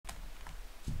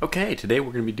Okay, today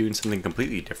we're going to be doing something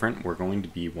completely different. We're going to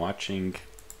be watching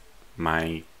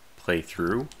my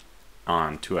playthrough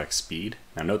on 2x speed.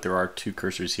 Now note there are two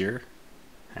cursors here.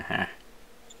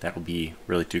 That will be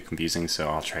really too confusing, so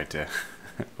I'll try to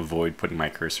avoid putting my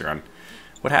cursor on.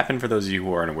 What happened, for those of you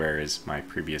who are unaware, is my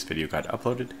previous video got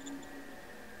uploaded.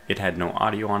 It had no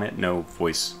audio on it, no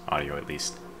voice audio at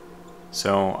least.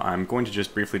 So I'm going to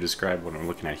just briefly describe what I'm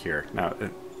looking at here. Now,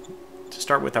 to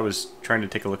start with, I was trying to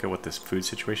take a look at what this food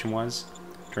situation was.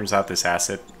 Turns out this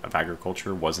asset of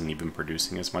agriculture wasn't even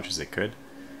producing as much as it could.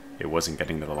 It wasn't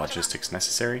getting the logistics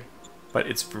necessary. But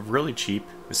it's really cheap.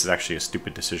 This is actually a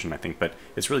stupid decision, I think, but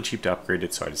it's really cheap to upgrade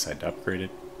it, so I decided to upgrade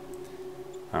it.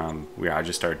 I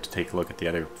just started to take a look at the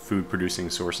other food producing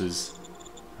sources.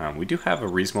 We do have a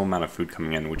reasonable amount of food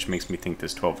coming in, which makes me think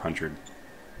this 1200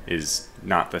 is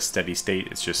not the steady state.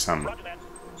 It's just some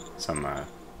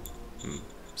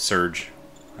surge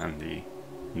in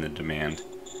the demand.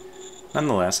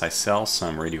 Nonetheless, I sell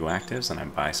some radioactives and I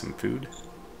buy some food.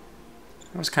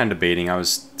 I was kind of debating. I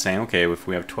was saying, okay, if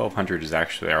we have 1200 is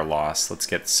actually our loss, let's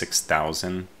get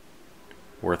 6,000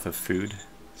 worth of food.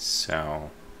 So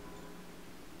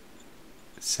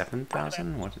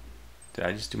 7,000? What? Did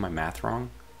I just do my math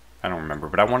wrong? I don't remember,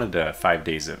 but I wanted 5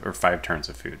 days or 5 turns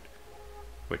of food,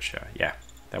 which yeah,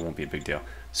 that won't be a big deal.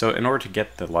 So in order to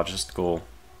get the logistical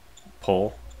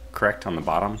pull correct on the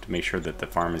bottom, to make sure that the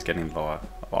farm is getting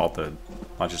all the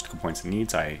logistical points it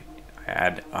needs, I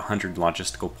add 100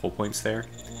 logistical pull points there.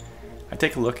 I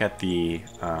take a look at the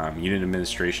unit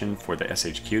administration for the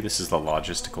SHQ. This is the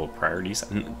logistical priorities.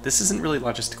 And this isn't really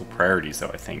logistical priorities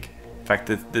though, I think. In fact,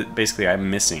 basically I'm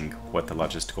missing what the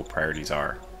logistical priorities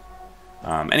are.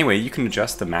 Anyway, you can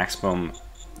adjust the maximum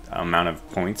amount of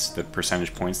points, the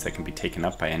percentage points that can be taken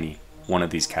up by any one of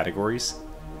these categories.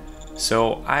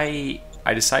 So I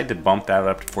decided to bump that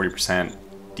up to 40%,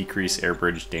 decrease air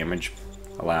bridge damage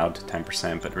allowed to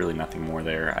 10%, but really nothing more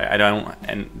there. I don't,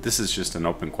 and this is just an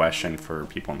open question for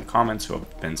people in the comments who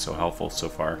have been so helpful so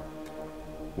far.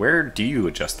 Where do you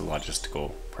adjust the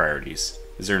logistical priorities?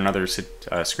 Is there another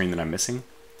screen that I'm missing?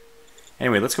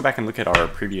 Anyway, let's go back and look at our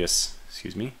previous,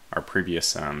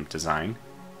 design.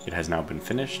 It has now been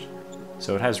finished.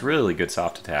 So it has really good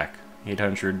soft attack,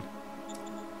 800,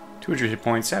 200 hit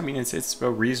points. Yeah, I mean, it's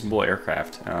a reasonable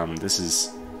aircraft. This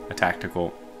is a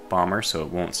tactical bomber, so it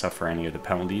won't suffer any of the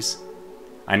penalties.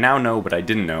 I now know, but I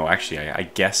didn't know. Actually, I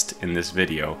guessed in this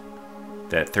video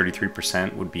that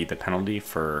 33% would be the penalty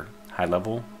for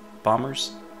high-level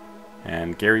bombers.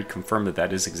 And Gary confirmed that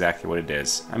that is exactly what it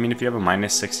is. I mean, if you have a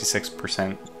minus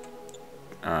 66%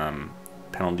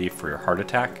 penalty for your heart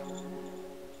attack,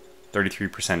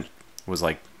 33% was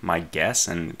like my guess,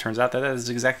 and it turns out that is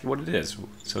exactly what it is.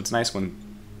 So it's nice when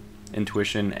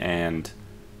intuition and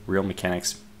real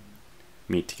mechanics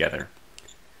meet together.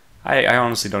 I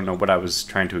honestly don't know what I was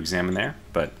trying to examine there,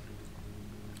 but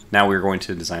now we're going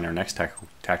to design our next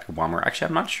tactical bomber. Actually,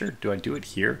 I'm not sure. Do I do it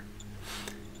here?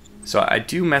 So I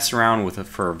do mess around with it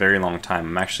for a very long time.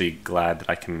 I'm actually glad that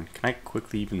I can I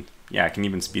quickly even, yeah, I can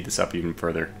even speed this up even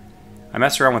further. I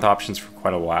messed around with options for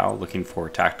quite a while, looking for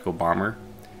a tactical bomber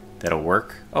that'll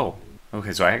work. Oh,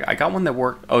 okay, so I got one that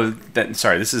worked. Oh,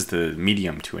 sorry, this is the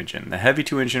medium 2 engine. The heavy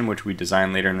 2 engine, which we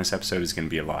design later in this episode, is going to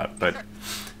be a lot. But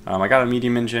I got a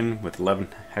medium engine with 11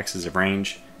 hexes of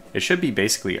range. It should be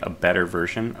basically a better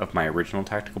version of my original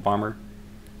tactical bomber.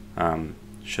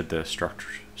 Should the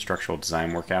structural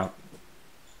design work out.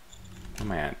 Where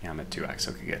am I at? Yeah, I'm at 2x.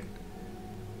 Okay, good.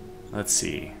 Let's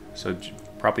see. So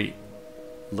probably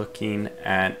looking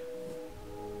at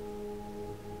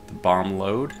the bomb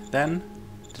load then.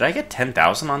 Did I get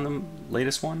 10,000 on the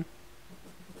latest one?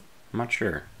 I'm not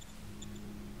sure.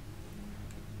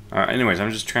 Anyways,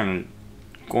 I'm just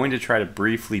going to try to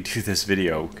briefly do this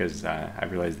video because I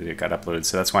realized that it got uploaded,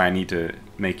 so that's why I need to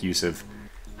make use of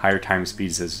higher time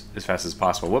speeds as fast as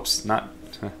possible. Whoops, that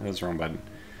was the wrong button.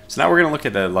 So now we're going to look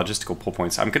at the logistical pull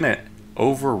points. I'm going to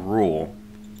overrule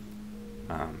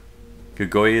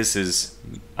Gogoyas'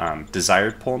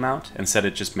 desired pull amount and set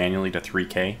it just manually to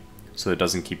 3k, so it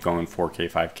doesn't keep going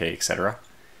 4k, 5k, etc.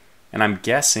 And I'm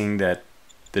guessing that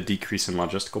the decrease in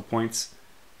logistical points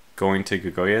going to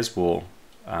Gogoyas will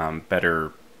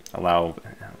better allow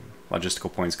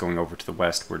logistical points going over to the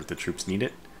west where the troops need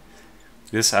it.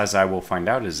 This, as I will find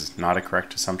out, is not a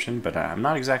correct assumption, but I'm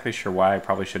not exactly sure why. I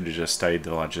probably should have just studied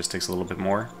the logistics a little bit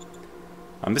more.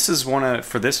 This is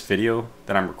for this video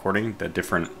that I'm recording, the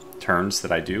different turns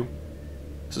that I do.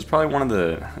 This is probably one of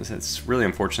the, it's really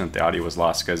unfortunate the audio was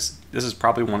lost, because this is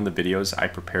probably one of the videos I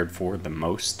prepared for the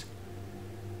most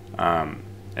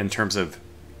in terms of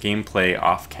gameplay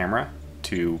off camera.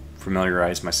 to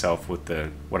familiarize myself with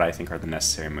what I think are the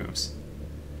necessary moves.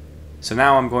 So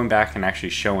now I'm going back and actually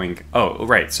showing, oh,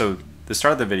 right, so the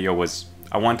start of the video was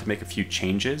I wanted to make a few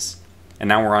changes, and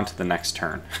now we're on to the next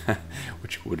turn,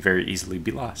 which would very easily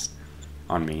be lost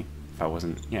on me if I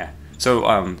wasn't, yeah.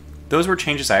 So those were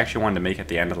changes I actually wanted to make at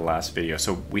the end of the last video.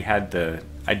 So we had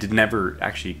I never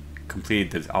actually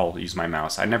completed I'll use my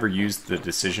mouse. I never used the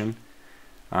decision.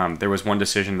 There was one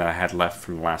decision that I had left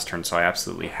from the last turn, so I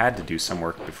absolutely had to do some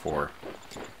work before.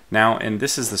 Now, and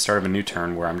this is the start of a new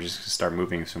turn where I'm just going to start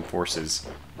moving some forces.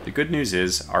 The good news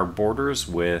is our borders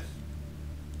with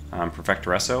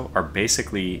Prefectoreso are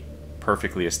basically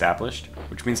perfectly established,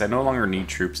 which means I no longer need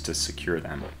troops to secure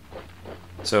them.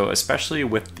 So especially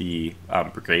with the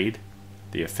brigade,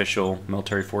 the official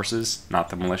military forces, not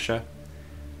the militia,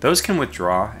 those can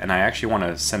withdraw, and I actually want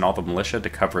to send all the militia to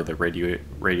cover the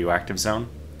radioactive zone,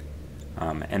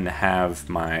 and to have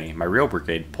my real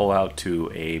brigade pull out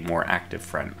to a more active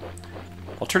front.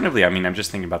 Alternatively, I mean, I'm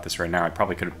just thinking about this right now, I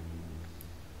probably could have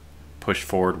pushed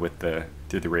forward with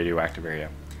through the radioactive area.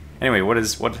 Anyway,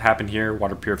 what happened here?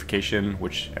 Water purification,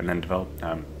 and then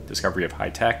discovery of high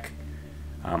tech.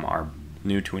 Our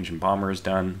new 2-engine bomber is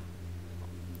done.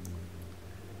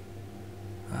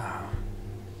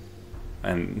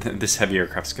 And this heavy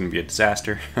aircraft is going to be a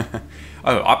disaster.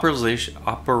 Oh,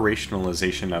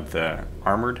 operationalization of the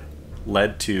armored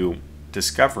led to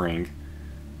discovering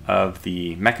of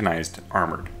the mechanized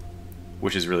armored,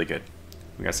 which is really good.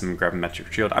 We got some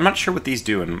gravimetric shield. I'm not sure what these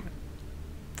do. And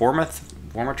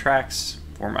Vormatrax,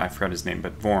 I forgot his name,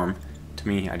 but Vorm, to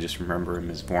me, I just remember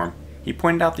him as Vorm. He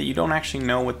pointed out that you don't actually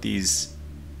know what these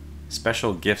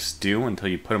special gifts do until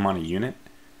you put them on a unit.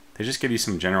 They just give you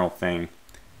some general thing.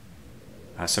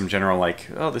 Some general, like,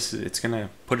 oh, it's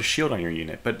gonna put a shield on your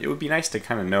unit, but it would be nice to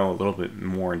kind of know a little bit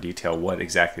more in detail what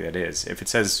exactly that is. If it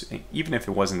says, even if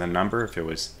it wasn't a number, if it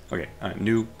was, okay,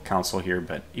 new council here,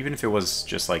 but even if it was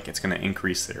just like it's gonna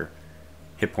increase their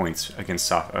hit points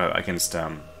against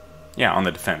yeah, on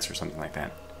the defense or something like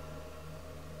that.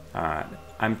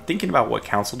 I'm thinking about what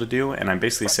council to do, and I'm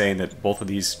basically saying that both of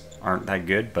these aren't that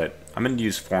good, but I'm going to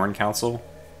use foreign council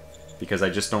because I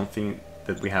just don't think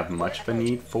that we have much of a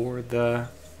need for I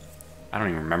don't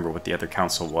even remember what the other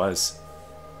council was.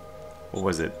 What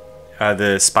was it?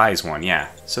 The spies one, yeah.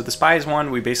 So the spies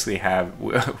one, we basically have,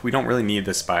 we don't really need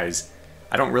the spies.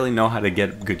 I don't really know how to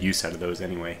get good use out of those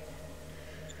anyway.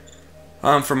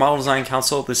 For model design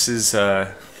council, this is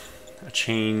a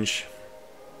change.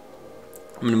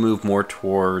 I'm going to move more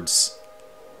towards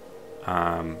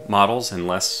models and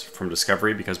less from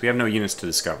discovery because we have no units to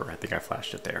discover. I think I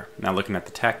flashed it there. Now looking at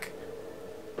the tech.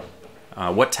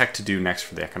 What tech to do next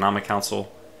for the economic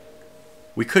council.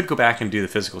 We could go back and do the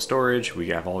physical storage. We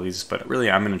have all these, but really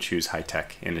I'm going to choose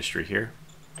high-tech industry here.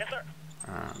 Yes, sir.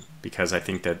 Because I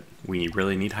think that we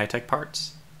really need high-tech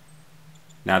parts.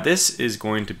 Now this is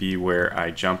going to be where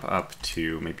I jump up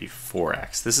to maybe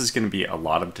 4x. This is going to be a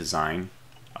lot of design.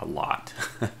 A lot.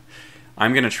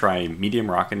 I'm going to try medium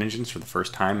rocket engines for the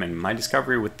first time, and my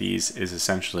discovery with these is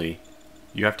essentially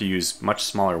you have to use much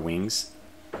smaller wings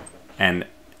and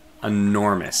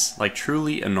enormous, like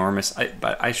truly enormous.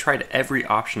 But I tried every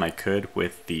option I could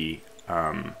with the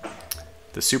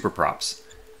super props,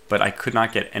 but I could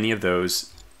not get any of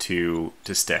those to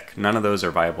stick. None of those are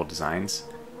viable designs.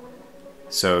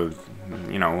 So,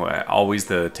 you know, always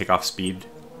the takeoff speed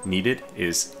needed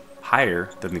is higher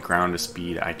than the ground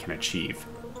speed I can achieve.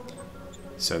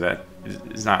 So that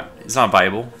is not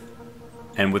viable.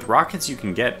 And with rockets you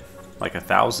can get like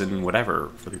 1,000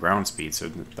 whatever for the ground speed, so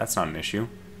that's not an issue.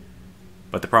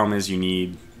 But the problem is you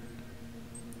need,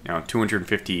 you know,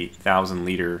 250,000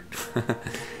 liter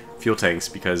fuel tanks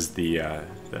because the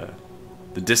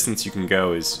distance you can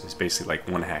go is basically like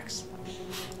 1 hex.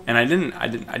 And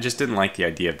I just didn't like the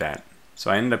idea of that. So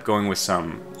I ended up going with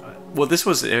some, well, this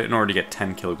was in order to get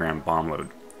 10 kilogram bomb load.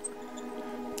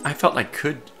 I felt like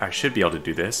I should be able to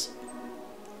do this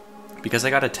because I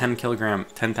got a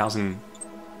 10,000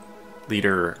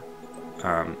 liter,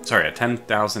 sorry, a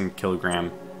 10,000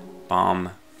 kilogram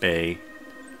bomb bay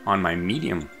on my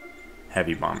medium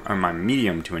heavy bomb, or my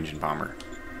medium 2-engine bomber.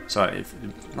 So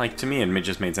like to me it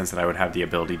just made sense that I would have the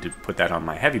ability to put that on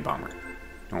my heavy bomber.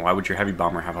 Now, why would your heavy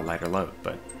bomber have a lighter load?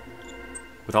 But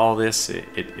with all this,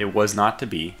 it was not to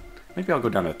be. Maybe I'll go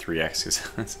down to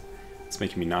 3x because it's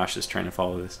making me nauseous trying to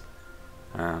follow this.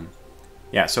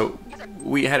 Yeah, so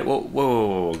we had,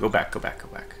 whoa, go back.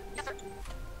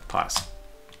 Pause.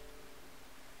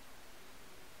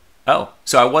 Oh,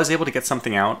 so I was able to get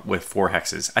something out with 4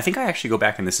 hexes. I think I actually go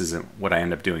back and this isn't what I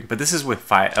end up doing, but this is with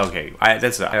 5. Okay,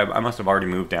 I must have already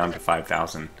moved down to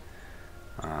 5,000.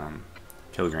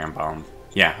 kilogram bomb.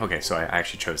 Yeah, okay, so I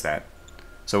actually chose that.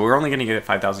 So we're only going to get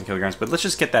 5,000 kilograms, but let's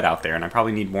just get that out there. And I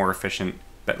probably need more efficient,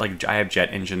 but like I have jet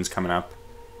engines coming up.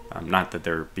 Not that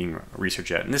they're being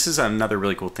researched yet. And this is another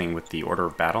really cool thing with the order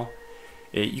of battle.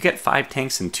 You get 5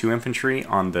 tanks and 2 infantry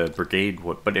on the brigade,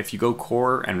 but if you go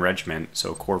corps and regiment,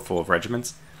 so corps full of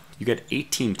regiments, you get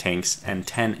 18 tanks and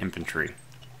 10 infantry.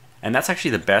 And that's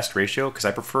actually the best ratio, because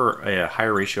I prefer a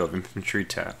higher ratio of infantry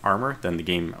to armor than the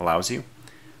game allows you.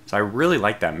 So I really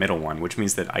like that middle one, which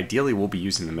means that ideally we'll be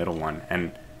using the middle one.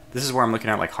 And this is where I'm looking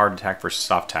at like hard attack versus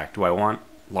soft attack. Do I want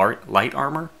light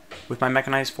armor with my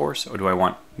mechanized force, or do I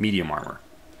want medium armor?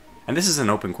 And this is an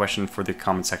open question for the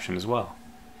comment section as well.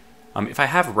 If I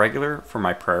have regular for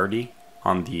my priority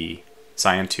on the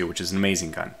Scion 2, which is an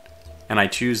amazing gun, and I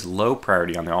choose low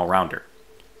priority on the all-rounder,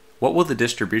 what will the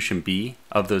distribution be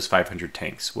of those 500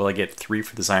 tanks? Will I get 3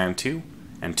 for the Scion 2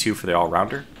 and 2 for the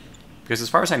all-rounder? Because as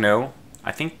far as I know,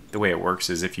 I think the way it works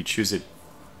is if you choose it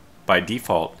by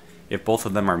default, if both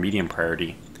of them are medium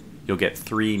priority, you'll get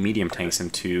 3 medium tanks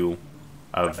and 2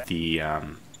 of the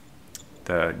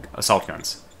assault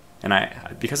guns. And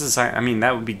because I mean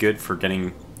that would be good for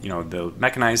getting, you know, the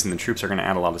mechanized, and the troops are going to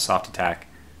add a lot of soft attack,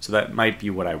 so that might be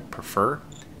what I would prefer.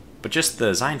 But just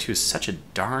the Scion 2 is such a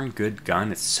darn good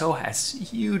gun. It so has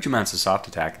huge amounts of soft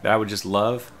attack that I would just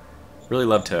really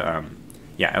love to,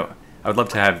 yeah, I would love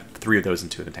to have 3 of those in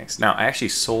 2 of the tanks. Now, I actually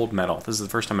sold metal. This is the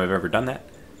first time I've ever done that,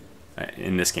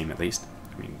 in this game at least.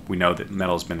 I mean, we know that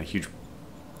metal's been a huge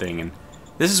thing, and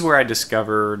this is where I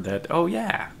discovered that, oh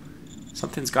yeah,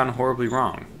 something's gone horribly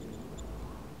wrong.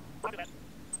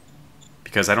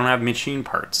 Because I don't have machine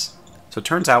parts. So it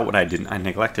turns out what I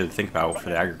neglected to think about for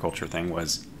the agriculture thing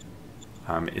was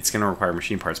it's going to require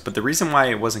machine parts. But the reason why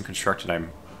it wasn't constructed,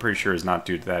 I'm pretty sure, is not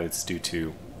due to that. It's due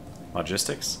to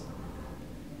logistics.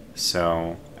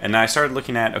 So, and I started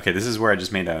looking at, okay, this is where I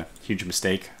just made a huge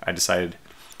mistake. I decided,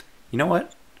 you know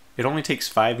what? It only takes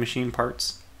 5 machine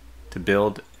parts to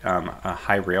build a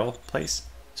high rail place.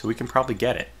 So we can probably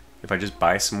get it if I just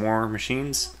buy some more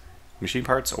machine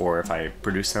parts, or if I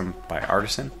produce them by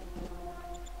artisan.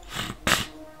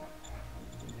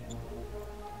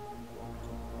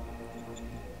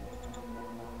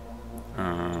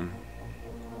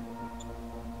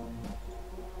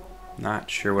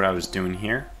 Not sure what I was doing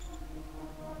here.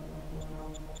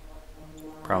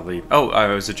 Probably, oh, I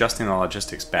was adjusting the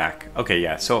logistics back. Okay,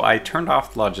 yeah, so I turned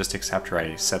off the logistics after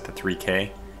I set the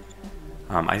 3K.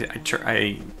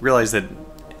 I realized that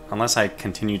unless I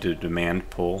continue to demand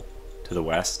pull to the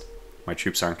west, my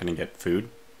troops aren't going to get food.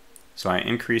 So I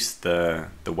increased the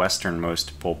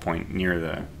westernmost pull point near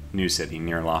the new city,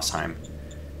 near Losheim,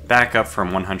 back up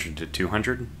from 100 to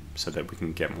 200 so that we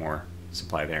can get more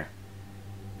supply there.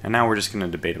 And now we're just going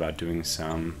to debate about doing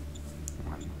some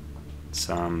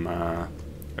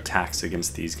attacks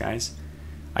against these guys.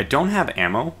 I don't have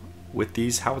ammo with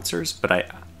these howitzers, but I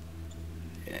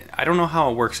don't know how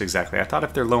it works exactly. I thought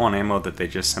if they're low on ammo that they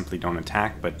just simply don't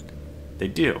attack, but they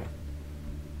do.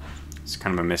 It's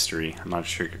kind of a mystery. I'm not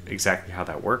sure exactly how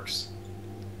that works.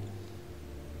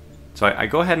 So I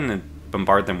go ahead and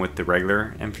bombard them with the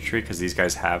regular infantry because these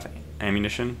guys have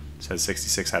ammunition. It says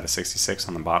 66 out of 66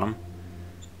 on the bottom.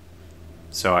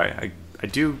 So I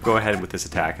do go ahead with this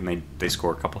attack, and they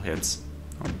score a couple hits,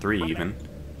 or 3 even.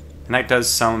 And that does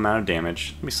some amount of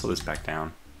damage. Let me slow this back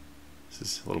down. This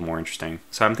is a little more interesting.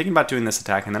 So I'm thinking about doing this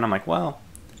attack, and then I'm like, well,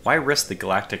 why risk the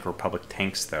Galactic Republic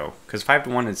tanks, though? Because 5 to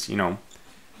 1 is, you know,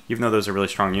 even though those are really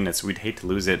strong units, we'd hate to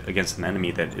lose it against an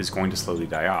enemy that is going to slowly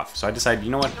die off. So I decided,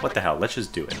 you know what the hell, let's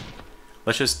just do it.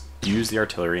 Let's just use the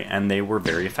artillery, and they were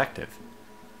very effective.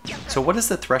 So what is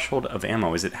the threshold of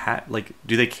ammo? Is it, like,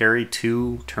 do they carry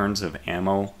 2 turns of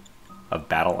ammo, of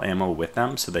battle ammo with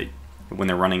them, so that when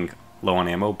they're running low on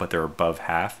ammo, but they're above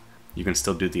half, you can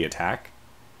still do the attack?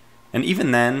 And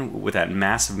even then, with that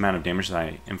massive amount of damage that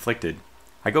I inflicted,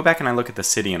 I go back and I look at the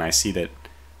city and I see that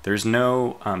there's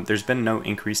been no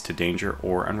increase to danger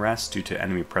or unrest due to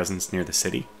enemy presence near the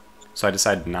city. So I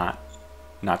decided not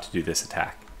to do this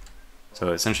attack.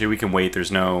 So essentially we can wait.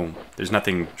 There's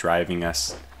nothing driving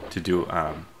us to do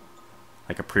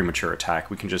like a premature attack.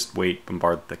 We can just wait,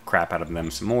 bombard the crap out of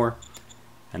them some more,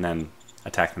 and then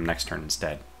attack them next turn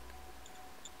instead.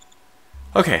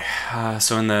 Okay,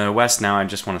 so in the west now I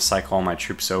just want to cycle all my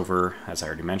troops over, as I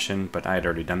already mentioned, but I had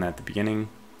already done that at the beginning.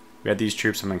 We had these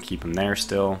troops, I'm going to keep them there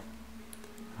still.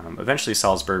 Eventually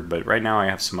Salzburg, but right now I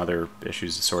have some other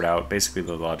issues to sort out, basically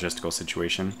the logistical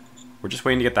situation. We're just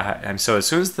waiting to get the so as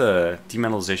soon as the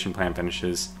demetallization plan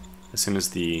finishes, as soon as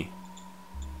the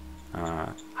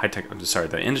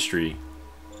the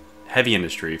heavy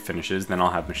industry finishes, then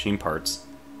I'll have machine parts.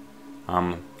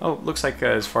 Oh, looks like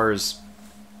as far as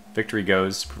victory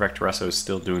goes, Prefecturesso is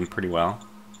still doing pretty well.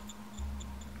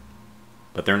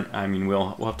 But they're, I mean,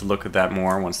 we'll have to look at that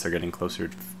more once they're getting closer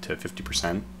to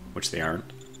 50%, which they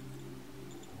aren't.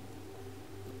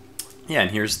 Yeah,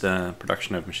 and here's the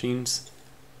production of machines.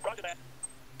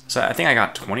 So I think I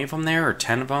got 20 of them there, or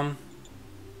 10 of them.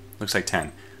 Looks like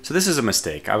 10. So this is a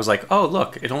mistake. I was like, oh,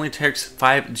 look, it only takes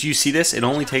 5. Do you see this? It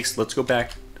only takes, let's go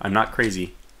back. I'm not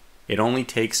crazy. It only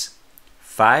takes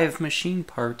 5 machine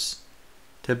parts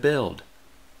to build.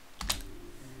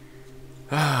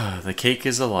 The cake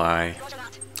is a lie.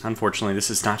 Unfortunately, this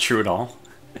is not true at all.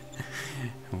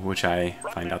 Which I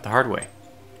find out the hard way.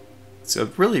 It's a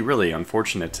really, really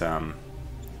unfortunate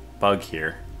bug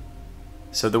here.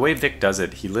 So the way Vic does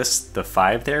it, he lists the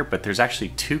 5 there, but there's actually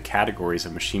 2 categories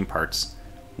of machine parts.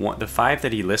 The 5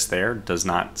 that he lists there does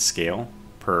not scale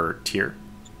per tier.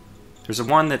 There's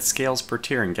one that scales per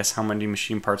tier, and guess how many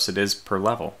machine parts it is per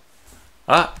level?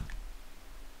 I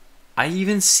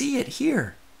even see it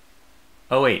here.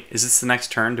 Oh wait, is this the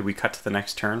next turn? Did we cut to the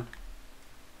next turn?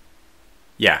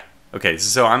 Yeah. Okay,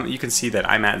 so you can see that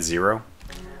I'm at 0.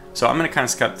 So I'm going to kind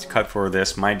of cut for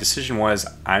this. My decision was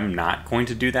I'm not going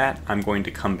to do that. I'm going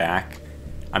to come back.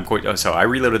 So I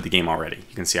reloaded the game already.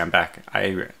 You can see I'm back.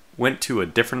 I went to a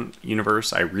different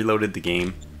universe. I reloaded the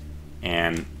game,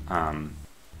 and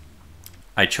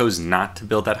I chose not to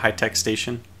build that high-tech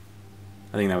station.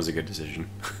 I think that was a good decision.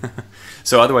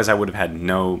 So otherwise I would have had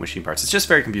no machine parts. It's just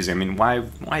very confusing. I mean, why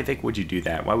Vic would you do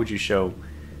that? Why would you show...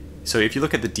 So if you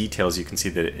look at the details, you can see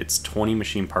that it's 20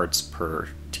 machine parts per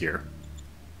tier.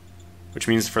 Which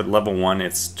means for level 1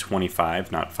 it's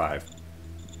 25, not 5.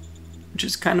 Which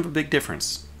is kind of a big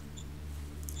difference.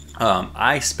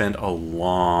 I spent a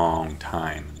long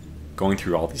time going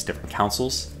through all these different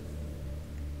councils,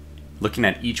 looking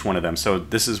at each one of them. So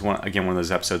this is again one of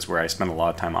those episodes where I spent a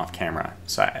lot of time off camera.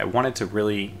 So I wanted to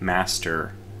really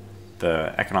master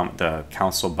the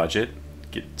council budget.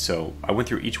 So I went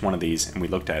through each one of these and we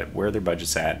looked at where their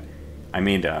budget's at. I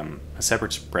made a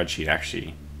separate spreadsheet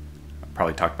actually. I'll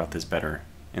probably talk about this better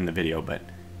in the video, but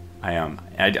I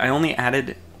only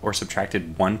added or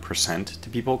subtracted 1% to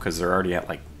people because they're already at,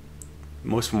 like,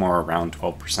 most of them are around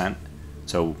 12%.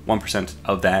 So 1%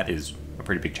 of that is a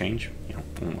pretty big change, you know,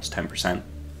 almost 10%.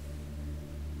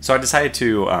 So I decided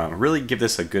to really give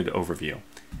this a good overview.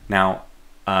 Now,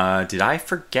 did I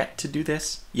forget to do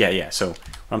this? Yeah. So what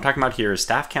I'm talking about here is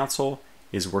Staff Council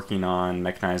is working on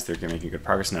mechanized. They're making good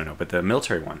progress. No, but the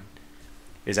military one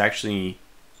is actually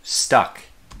stuck.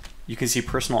 You can see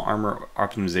personal armor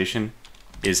optimization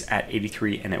is at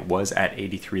 83, and it was at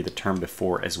 83 the term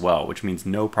before as well, which means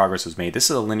no progress was made. This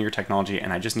is a linear technology,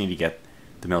 and I just need to get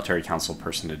the military council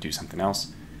person to do something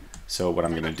else. So what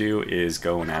I'm going to do is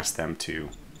go and ask them to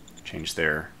change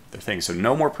their thing. So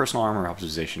no more personal armor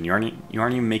optimization. You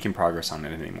aren't even making progress on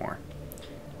it anymore.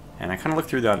 And I kind of looked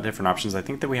through the different options. I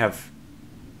think that we have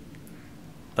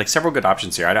like several good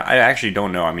options here. I actually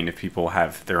don't know. I mean, if people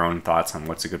have their own thoughts on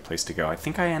what's a good place to go. I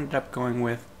think I ended up going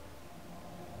with...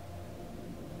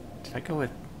 Did I go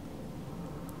with...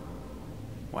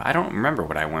 Well, I don't remember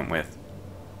what I went with.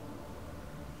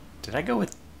 Did I go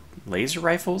with laser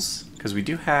rifles? Because we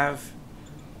do have...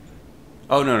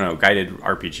 Oh, no, guided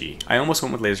RPG. I almost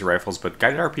went with laser rifles, but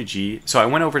guided RPG... So I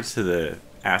went over to the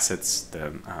assets,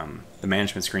 the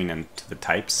management screen, and to the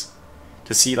types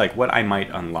to see like what I might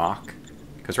unlock.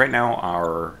 Because right now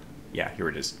our... Yeah, here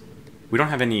it is. We don't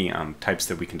have any types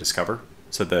that we can discover.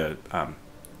 So the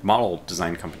model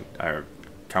design company,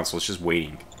 council is just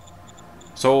waiting.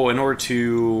 So in order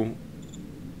to...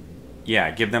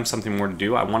 Yeah, give them something more to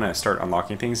do, I want to start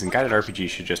unlocking things, and guided RPG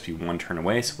should just be 1 turn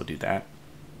away, so we'll do that.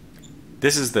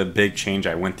 This is the big change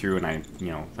I went through, and I, you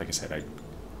know, like I said,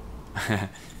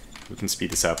 we can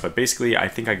speed this up, but basically I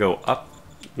think I go up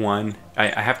 1.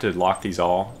 I have to lock these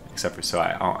all, except for, so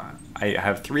I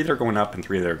have 3 that are going up and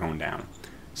 3 that are going down.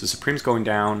 So Supreme's going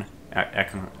down,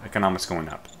 economics going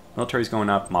up, military's going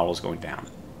up, model's going down.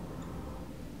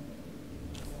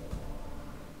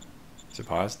 Is it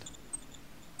paused?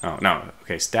 Oh, no.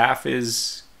 Okay, staff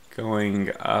is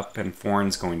going up and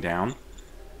foreign's going down.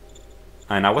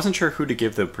 And I wasn't sure who to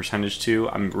give the percentage to.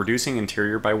 I'm reducing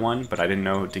interior by 1, but I didn't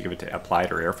know to give it to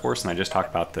applied or Air Force, and I just talked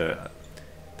about the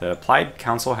applied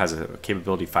council has a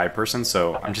capability 5-person,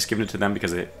 so I'm just giving it to them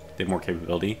because they have more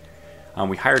capability.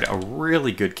 We hired a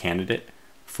really good candidate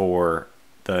for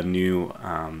the new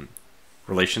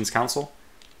relations council.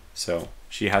 So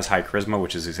she has high charisma,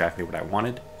 which is exactly what I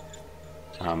wanted.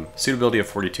 Suitability of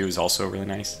 42 is also really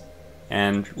nice.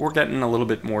 And we're getting a little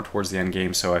bit more towards the end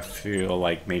game, so I feel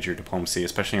like major diplomacy,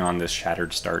 especially on this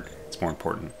shattered start, is more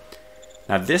important.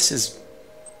 Now this is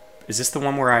Is this the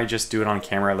one where I just do it on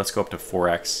camera? Let's go up to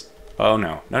 4x. Oh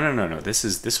no, no. This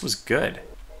was good.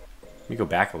 Let me go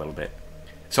back a little bit.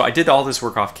 So I did all this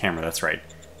work off camera, that's right.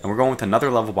 And we're going with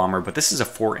another level bomber, but this is a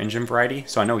 4-engine variety,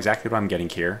 so I know exactly what I'm getting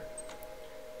here.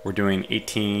 We're doing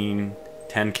 10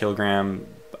 kilogram,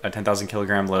 a 10,000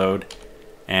 kilogram load,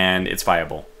 and it's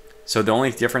viable. So the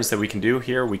only difference that we can do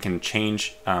here, we can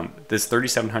change, this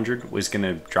 3700 was going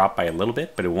to drop by a little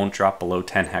bit, but it won't drop below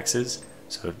 10 hexes.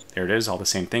 So there it is, all the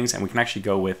same things. And we can actually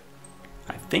go with,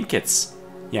 I think it's,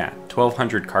 yeah,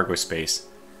 1200 cargo space.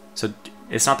 So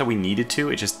it's not that we needed to,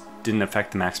 it just didn't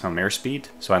affect the maximum airspeed.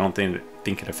 So I don't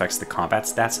think it affects the combat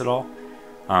stats at all.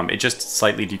 It just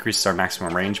slightly decreases our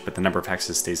maximum range, but the number of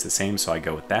hexes stays the same, so I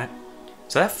go with that.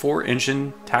 So that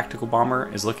 4-engine tactical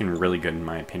bomber is looking really good in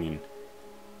my opinion.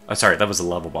 Oh, sorry, that was a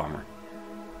level bomber.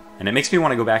 And it makes me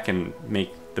want to go back and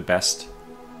make the best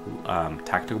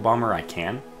tactical bomber I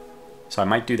can. So I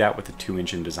might do that with a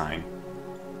 2-engine design.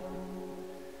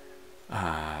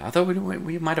 Although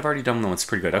we might have already done one that's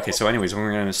pretty good. Okay, so anyways,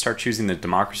 we're going to start choosing the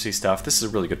democracy stuff. This is a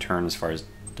really good turn as far as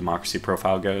democracy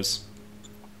profile goes.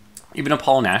 Even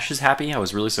Paul Nash is happy. I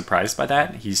was really surprised by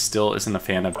that. He still isn't a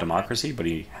fan of democracy, but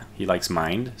he likes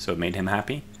mind, so it made him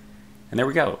happy. And there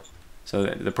we go. So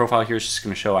the profile here is just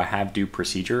going to show a have-do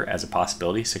procedure as a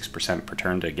possibility, 6% per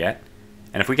turn to get.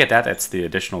 And if we get that, that's the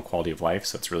additional quality of life,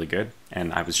 so it's really good.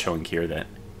 And I was showing here that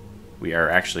we are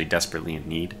actually desperately in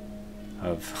need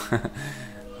of,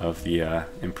 of the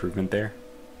improvement there.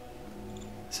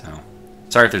 So,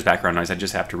 sorry if there's background noise. I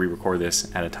just have to re-record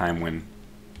this at a time when,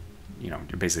 you know,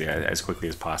 basically as quickly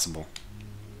as possible.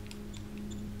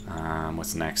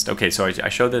 What's next? Okay, so I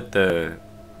showed that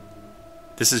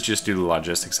this is just due to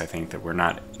logistics, I think, that we're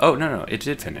not... Oh, no, it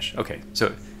did finish. Okay,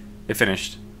 so it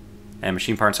finished. And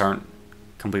machine parts aren't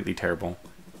completely terrible.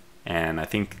 And I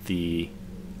think the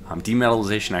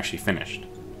demetallization actually finished.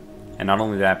 And not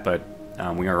only that, but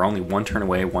we are only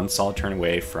one solid turn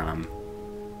away from...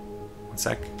 One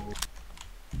sec.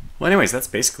 Well, anyways, that's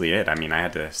basically it. I mean, I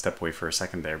had to step away for a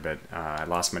second there, but I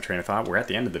lost my train of thought. We're at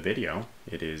the end of the video.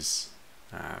 It is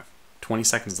 20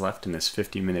 seconds left in this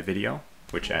 50-minute video,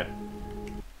 which at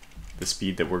the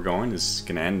speed that we're going is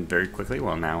going to end very quickly.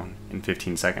 Well, now in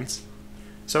 15 seconds.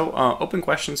 So, open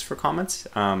questions for comments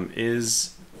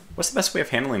is, what's the best way of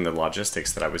handling the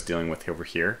logistics that I was dealing with over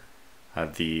here?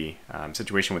 The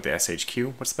situation with the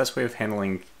SHQ. What's the best way of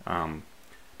handling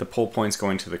the pull points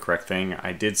going to the correct thing?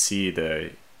 I did see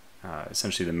the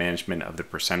essentially the management of the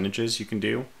percentages you can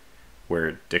do, where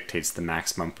it dictates the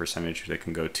maximum percentage that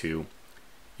can go to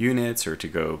units or to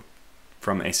go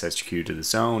from SHQ to the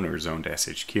zone or zone to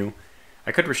SHQ.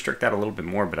 I could restrict that a little bit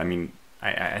more, but I mean,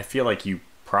 I feel like you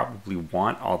probably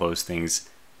want all those things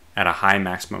at a high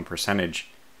maximum percentage.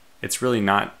 It's really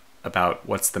not about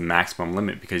what's the maximum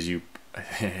limit, because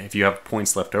if you have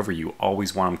points left over, you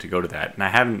always want them to go to that.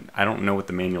 And I don't know what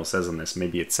the manual says on this.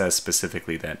 Maybe it says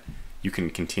specifically that you can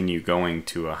continue going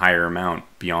to a higher amount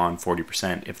beyond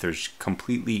 40% if there's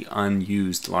completely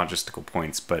unused logistical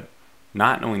points, but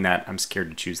not knowing that, I'm scared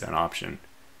to choose that option.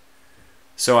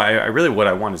 So I really, what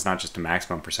I want is not just a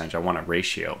maximum percentage, I want a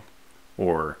ratio,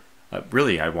 or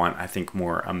really I think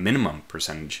more a minimum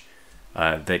percentage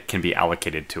that can be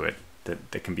allocated to it,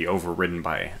 that can be overridden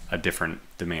by a different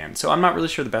demand. So I'm not really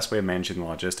sure the best way of managing the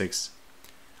logistics.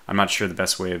 I'm not sure the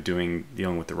best way of dealing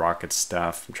with the rocket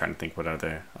stuff. I'm trying to think what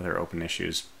other open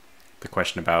issues. The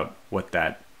question about what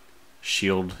that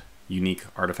shield unique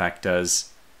artifact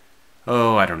does.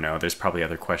 Oh, I don't know. There's probably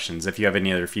other questions. If you have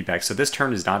any other feedback. So this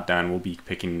turn is not done. We'll be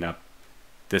picking up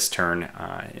this turn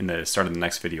in the start of the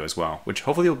next video as well, which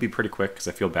hopefully will be pretty quick, because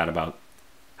I feel bad about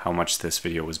how much this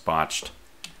video was botched.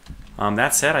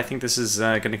 That said, I think this is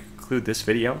going to conclude this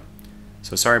video.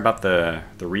 So sorry about the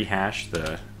rehash,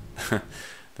 the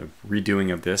the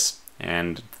redoing of this,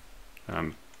 and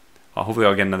hopefully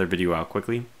I'll get another video out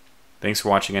quickly. Thanks for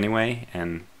watching anyway,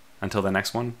 and until the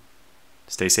next one,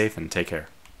 stay safe and take care.